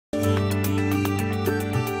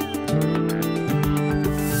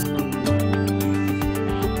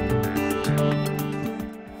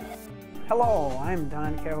Hello, I'm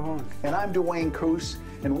Don Calhoun. And I'm Duane Kuss,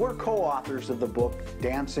 and we're co-authors of the book,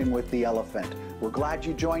 Dancing with the Elephant. We're glad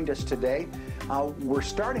you joined us today. We're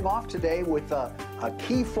starting off today with a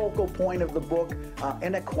key focal point of the book,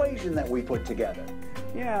 an equation that we put together.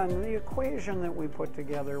 Yeah, and the equation that we put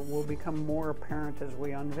together will become more apparent as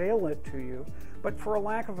we unveil it to you. But for a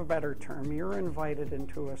lack of a better term, you're invited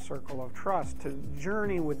into a circle of trust to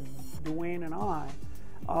journey with Duane and I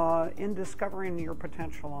in discovering your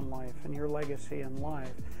potential in life and your legacy in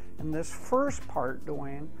life. And this first part,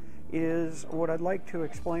 Duane, is what I'd like to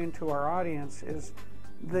explain to our audience is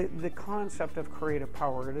the concept of creative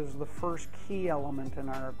power. It is the first key element in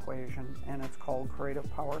our equation, and it's called creative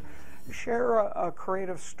power. Share a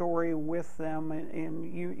creative story with them,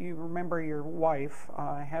 and you remember your wife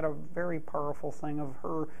had a very powerful thing of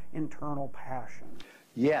her internal passion.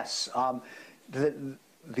 Yes.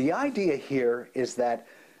 The idea here is that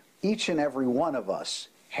each and every one of us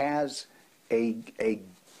has a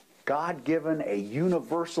God-given, a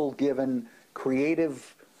universal-given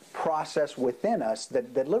creative process within us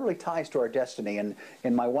that literally ties to our destiny. And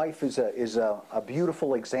my wife is a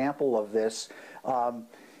beautiful example of this. When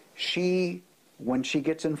she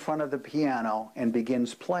gets in front of the piano and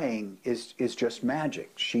begins playing is just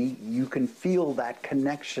magic. You can feel that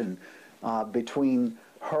connection between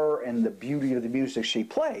her and the beauty of the music she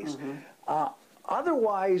plays. Mm-hmm.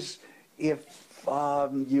 Otherwise, if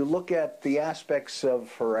you look at the aspects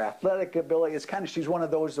of her athletic ability, it's kind of, she's one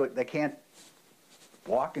of those that can't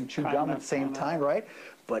walk and chew gum at the same time, right?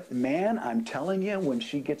 But man, I'm telling you, when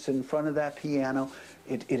she gets in front of that piano,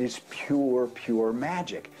 it is pure, pure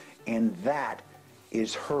magic. And that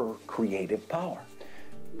is her creative power.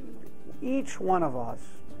 Each one of us,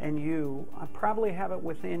 and you, probably have it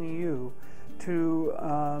within you to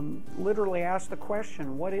literally ask the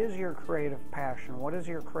question, what is your creative passion? What is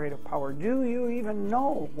your creative power? Do you even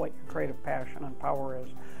know what your creative passion and power is?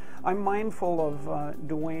 I'm mindful of,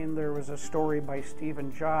 Duane, there was a story by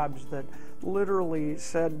Stephen Jobs that literally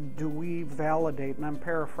said, do we validate, and I'm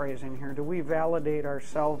paraphrasing here, do we validate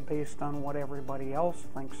ourselves based on what everybody else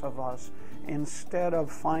thinks of us, instead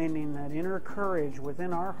of finding that inner courage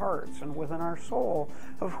within our hearts and within our soul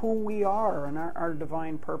of who we are and our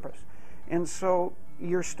divine purpose? And so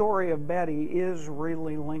your story of Betty is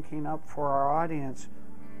really linking up for our audience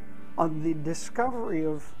on the discovery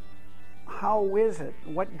of how is it,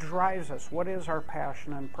 what drives us, what is our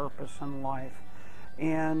passion and purpose in life,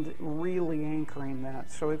 and really anchoring that.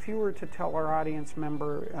 So if you were to tell our audience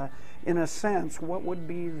member, in a sense, what would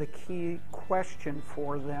be the key question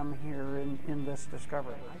for them here in this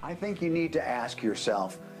discovery? I think you need to ask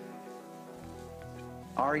yourself,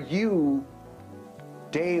 are you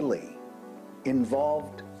daily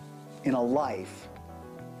involved in a life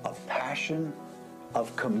of passion,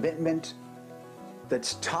 of commitment,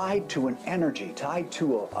 that's tied to an energy, tied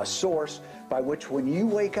to a source by which when you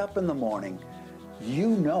wake up in the morning, you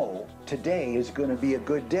know today is going to be a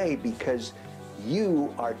good day because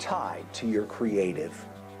you are tied to your creative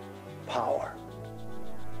power.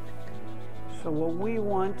 So what we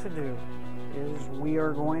want to do is we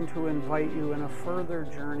are going to invite you in a further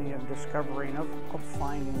journey of discovering, of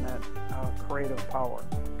finding that creative power.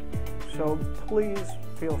 So please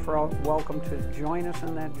feel welcome to join us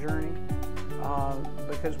in that journey.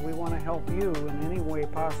 Because we want to help you in any way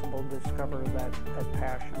possible discover that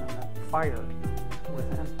passion and that fire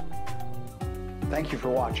within. Thank you for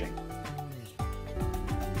watching.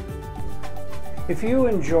 If you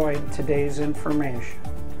enjoyed today's information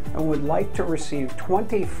and would like to receive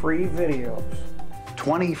 20 free videos,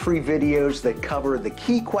 20 free videos that cover the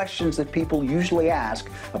key questions that people usually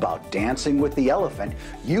ask about dancing with the elephant,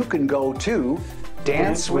 you can go to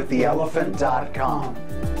dancewiththeelephant.com.